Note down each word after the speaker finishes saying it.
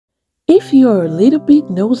If you're a little bit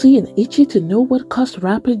nosy and itchy to know what caused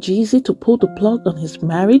rapper Jeezy to pull the plug on his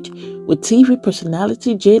marriage with TV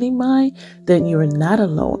personality Jeannie Mai, then you're not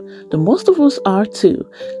alone. The most of us are too.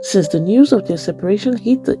 Since the news of their separation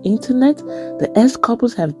hit the internet, the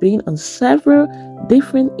ex-couples have been on several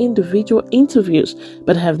different individual interviews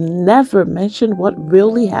but have never mentioned what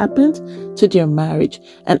really happened to their marriage.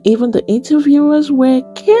 And even the interviewers were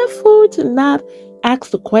careful to not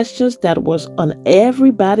ask the questions that was on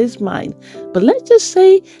everybody's mind. But let's just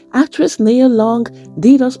say actress 𝕊𝕦𝕓𝕟𝕟𝕟𝕟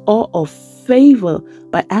did us all a favor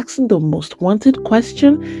by asking the most wanted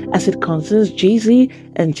question as it concerns Jeezy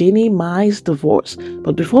and Jeannie Mai's divorce.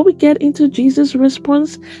 But before we get into Jeezy's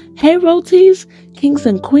response, hey royalties, kings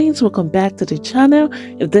and queens, welcome back to the channel.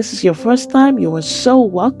 If this is your first time, you are so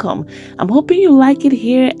welcome. I'm hoping you like it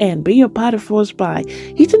here and be a part of us by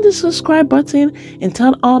hitting the subscribe button and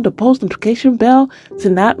turn on the post notification bell to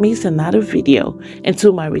not miss another video. And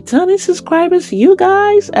to my returning subscribers, you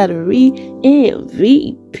guys are the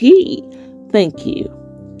MVP. Thank you.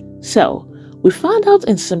 So, we found out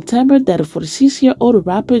in September that a 46-year-old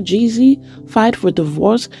rapper Jeezy filed for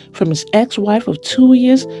divorce from his ex-wife of 2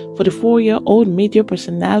 years, 44-year-old media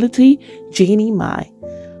personality Jeannie Mai.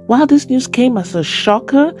 While this news came as a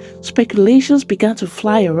shocker, speculations began to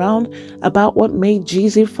fly around about what made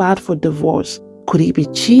Jeezy file for divorce. Could he be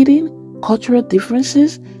cheating? Cultural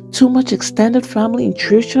differences? Too much extended family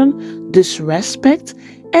intrusion? Disrespect?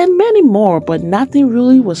 And many more, but nothing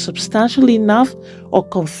really was substantial enough or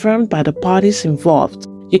confirmed by the parties involved.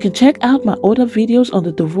 You can check out my other videos on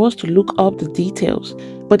the divorce to look up the details.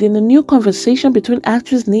 But in a new conversation between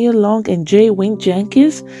actress 𝕊𝕦𝕓𝕟𝕟𝕟𝕟 and J. Wayne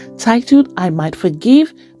Jenkins, titled I Might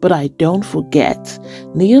Forgive, But I Don't Forget,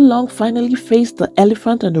 𝕊𝕦𝕓𝕟 finally faced the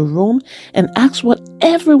elephant in the room and asked what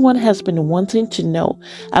everyone has been wanting to know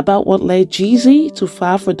about what led Jeezy to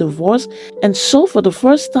file for divorce. And so for the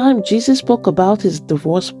first time, Jeezy spoke about his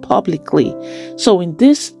divorce publicly. So in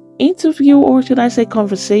this interview, or should I say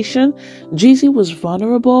conversation, Jeezy was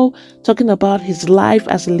vulnerable, talking about his life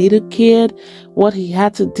as a little kid, what he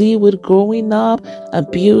had to deal with growing up,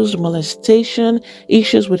 abuse, molestation,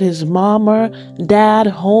 issues with his mama, dad,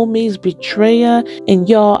 homies, betrayal. And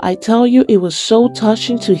y'all, I tell you, it was so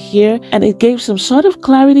touching to hear, and it gave some sort of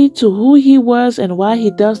clarity to who he was and why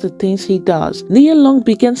he does the things he does. 𝕊𝕦𝕟𝕟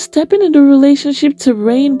began stepping in the relationship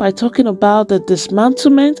terrain by talking about the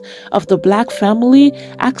dismantlement of the black family,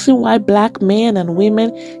 asking why black men and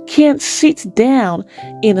women can't sit down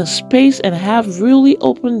in a space and have really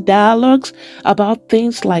open dialogues about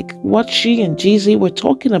things like what she and Jeezy were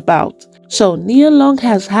talking about. So 𝕊𝕦𝕟𝕟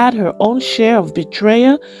has had her own share of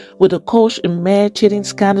betrayal with the 𝕗𝕣𝕖𝕝 cheating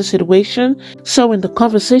scandal situation. So in the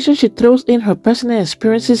conversation, she throws in her personal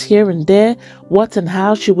experiences here and there, what and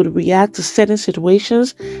how she would react to certain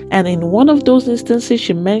situations. And in one of those instances,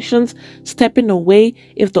 she mentions stepping away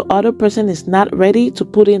if the other person is not ready to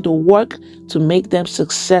put in the work to make them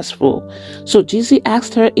successful. So Jeezy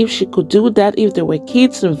asked her if she could do that if there were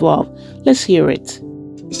kids involved. Let's hear it.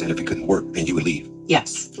 You said if it couldn't work, then you would leave.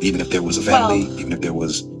 Yes. Even if there was a family, even if there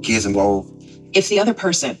was kids involved? If the other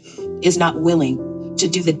person is not willing to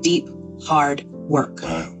do the deep, hard work,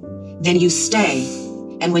 then you stay.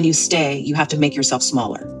 And when you stay, you have to make yourself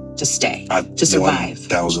smaller to stay, to survive.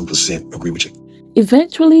 1000% agree with you.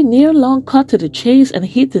 Eventually, 𝕊𝕦𝕟𝕟𝕟 cut to the chase and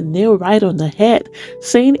hit the nail right on the head,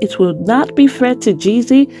 saying it would not be fair to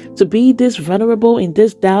Jeezy to be this vulnerable in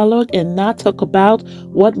this dialogue and not talk about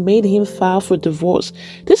what made him file for divorce.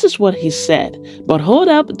 This is what he said. But hold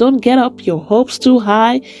up, don't get up your hopes too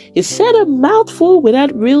high. He said a mouthful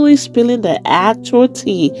without really spilling the actual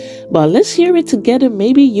tea. But let's hear it together.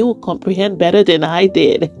 Maybe you will comprehend better than I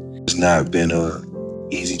did. It's not been an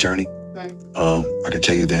easy journey. Right. I can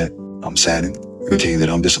tell you that I'm saddened. I can tell you that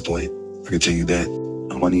I'm disappointed. I can tell you that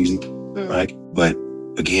I'm uneasy, right? But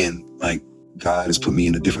again, like, God has put me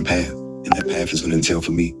in a different path, and that path is going to entail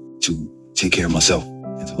for me to take care of myself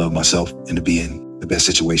and to love myself and to be in the best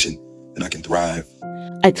situation that I can thrive.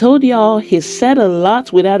 I told y'all he said a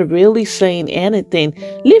lot without really saying anything,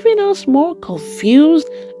 leaving us more confused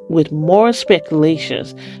with more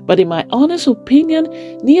speculations. But in my honest opinion,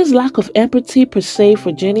 𝕊𝕦𝕟𝕟𝕟𝕟's lack of empathy per se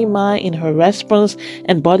for Jeannie Mai in her response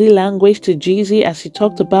and body language to Jeezy as he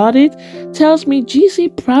talked about it tells me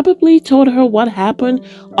Jeezy probably told her what happened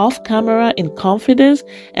off camera in confidence,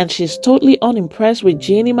 and she's totally unimpressed with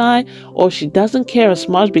Jeannie Mai, or she doesn't care as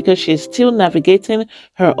much because she's still navigating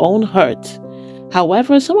her own hurt.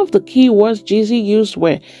 However, some of the key words Jeezy used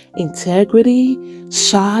were integrity,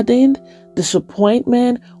 saddened,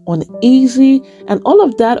 disappointment, uneasy, and all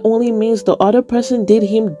of that only means the other person did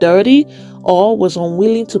him dirty or was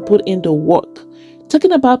unwilling to put in the work.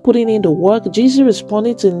 Talking about putting in the work, Jeezy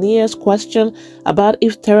responded to Nia's question about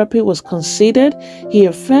if therapy was considered. He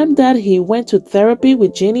affirmed that he went to therapy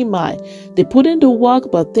with Jeannie Mai. They put in the work,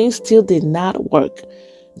 but things still did not work.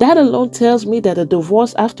 That alone tells me that a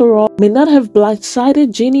divorce, after all, may not have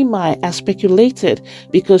blindsided Jeannie Mai as speculated,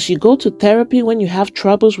 because you go to therapy when you have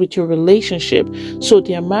troubles with your relationship. So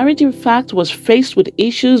their marriage, in fact, was faced with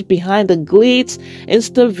issues behind the glitz,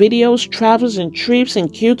 Insta videos, travels and trips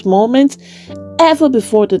and cute moments ever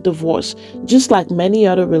before the divorce, just like many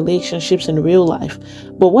other relationships in real life.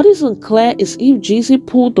 But what is unclear is if Jeezy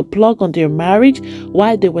pulled the plug on their marriage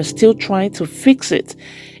while they were still trying to fix it.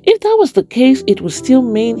 If that was the case, it would still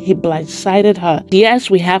mean he blindsided her. Yes,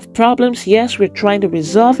 we have problems. Yes, we're trying to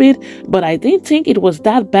resolve it. But I didn't think it was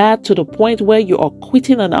that bad to the point where you are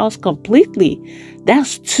quitting on us completely.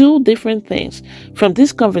 That's two different things. From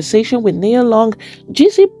this conversation with Nia Long,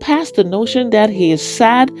 Jeezy passed the notion that he is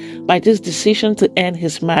sad by this decision to end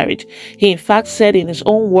his marriage. He in fact said in his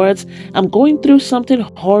own words, "I'm going through something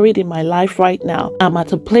horrid in my life right now. I'm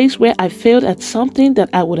at a place where I failed at something that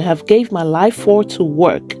I would have gave my life for to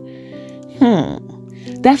work."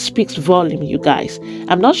 That speaks volume, you guys.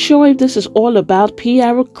 I'm not sure if this is all about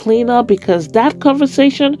PR cleanup, because that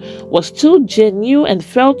conversation was too genuine and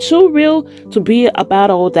felt too real to be about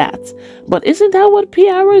all that. But isn't that what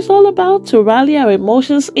PR is all about? To rally our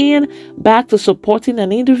emotions in back to supporting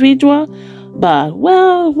an individual? But,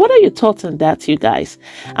 well, what are your thoughts on that, you guys?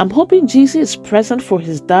 I'm hoping Jeezy is present for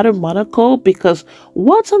his daughter Monaco, because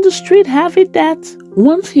what's on the street have it that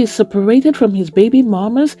once he's separated from his baby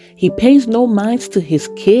mamas, he pays no minds to his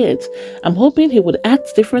kids. I'm hoping he would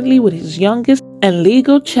act differently with his youngest and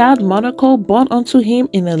legal child Monaco, born unto him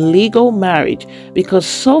in a legal marriage, because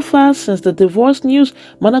so far since the divorce news,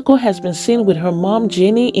 Monaco has been seen with her mom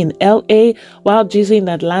Jeannie in LA while Jeezy in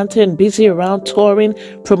Atlanta and busy around touring,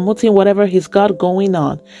 promoting whatever he's got going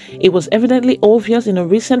on. It was evidently obvious in a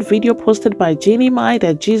recent video posted by Jeannie Mai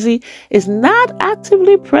that Jeezy is not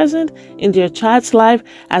actively present in their child's life,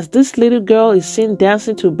 as this little girl is seen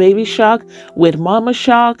dancing to Baby Shark with Mama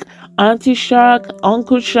Shark, Auntie Shark,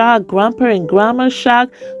 Uncle Shark, Grandpa and Grandma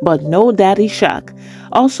Shark, but no Daddy Shark.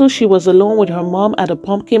 Also, she was alone with her mom at a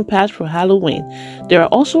pumpkin patch for Halloween. There are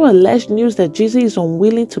also alleged news that Jeezy is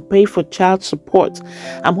unwilling to pay for child support.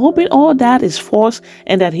 I'm hoping all that is false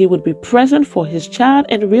and that he would be present for his child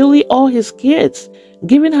and really all his kids.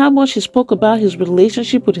 Given how much he spoke about his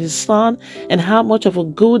relationship with his son and how much of a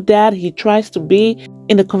good dad he tries to be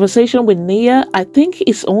in the conversation with Nia, I think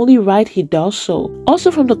it's only right he does so. Also,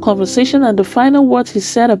 from the conversation and the final words he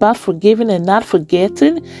said about forgiving and not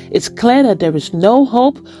forgetting, it's clear that there is no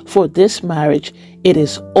hope for this marriage. It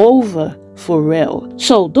is over for real.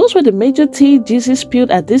 So those were the major tea Jeezy spilled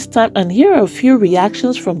at this time, and here are a few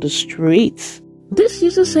reactions from the streets. This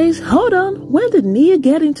user says, "Hold on, when did Nia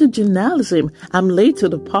get into journalism? I'm late to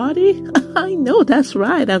the party." I know, that's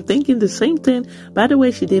right. I'm thinking the same thing. By the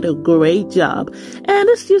way, she did a great job. And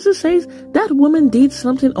this user says, "That woman did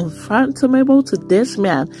something unfathomable to this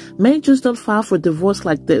man. Men just don't file for divorce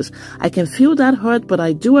like this. I can feel that hurt, but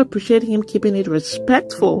I do appreciate him keeping it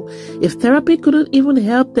respectful. If therapy couldn't even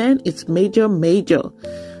help, then it's major.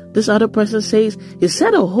 This other person says, "He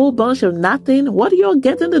said a whole bunch of nothing. What are you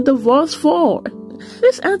getting the divorce for?"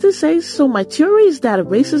 This auntie says, "So my theory is that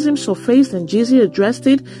racism surfaced and Jeezy addressed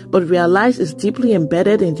it, but realized it's deeply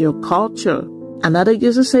embedded in your culture." Another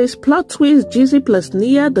user says, "Plot twist, Jeezy plus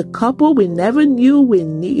Nia, the couple we never knew we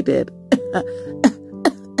needed."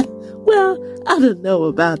 Well, I don't know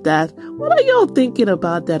about that. What are y'all thinking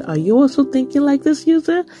about that? Are you also thinking like this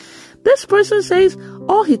user? This person says,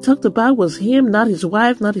 "All he talked about was him, not his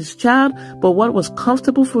wife, not his child, but what was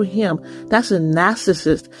comfortable for him. That's a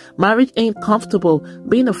narcissist. Marriage ain't comfortable.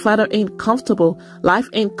 Being a father ain't comfortable. Life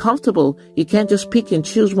ain't comfortable. You can't just pick and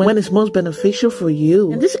choose when it's most beneficial for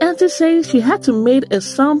you." And this auntie says she had to make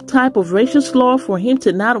some type of racial slur for him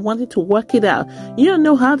to not wanting to work it out. You don't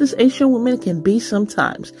know how these Asian women can be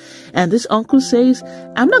sometimes. And this uncle says,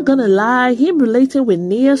 "I'm not gonna lie, him relating with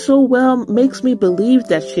Nia so well makes me believe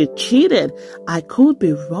that she cheated. I could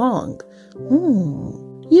be wrong."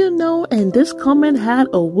 You know, and this comment had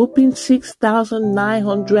a whooping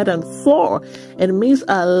 6,904. It means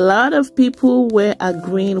a lot of people were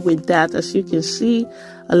agreeing with that. As you can see,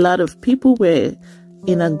 a lot of people were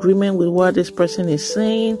in agreement with what this person is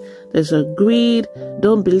saying. There's agreed,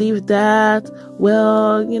 don't believe that.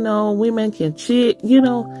 Well, you know, women can cheat. You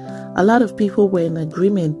know, a lot of people were in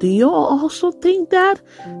agreement. Do you all also think that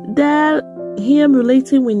him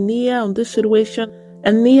relating with Nia on this situation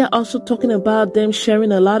And Nia also talking about them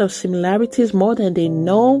sharing a lot of similarities more than they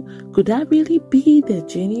know. Could that really be that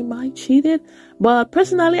Jeannie Mai cheated? But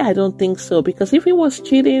personally, I don't think so, because if he was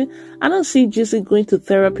cheating, I don't see Jeezy going to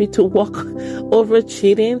therapy to walk over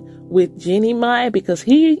cheating with Jeannie Mai, because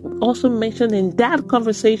he also mentioned in that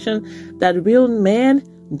conversation that real men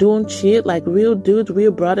don't cheat, like real dudes,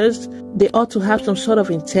 real brothers. They ought to have some sort of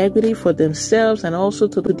integrity for themselves and also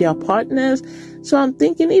to their partners. So I'm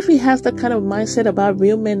thinking if he has that kind of mindset about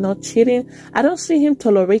real men not cheating, I don't see him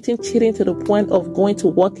tolerating cheating to the point of going to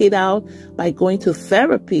work it out by going to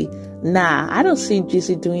therapy. Nah, I don't see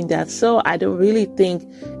Jeezy doing that. So I don't really think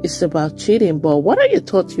it's about cheating. But what are your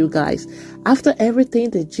thoughts, you guys? After everything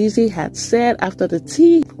that Jeezy had said, after the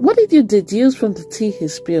tea, what did you deduce from the tea he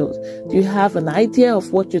spilled? Do you have an idea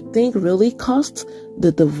of what you think really caused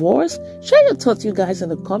the divorce? Share your thoughts, you guys, in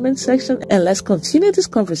the comment section, and let's continue this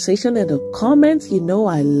conversation in the comments. You know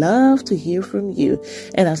I love to hear from you.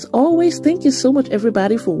 And as always, thank you so much,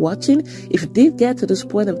 everybody, for watching. If you did get to this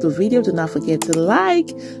point of the video, do not forget to like,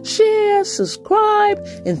 share, subscribe,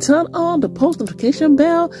 and turn on the post notification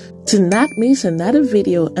bell to not miss another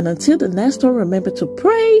video. And until the next one, remember to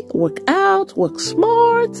pray, work out, work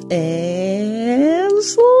smart, and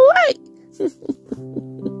slay.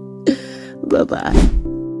 Bye-bye.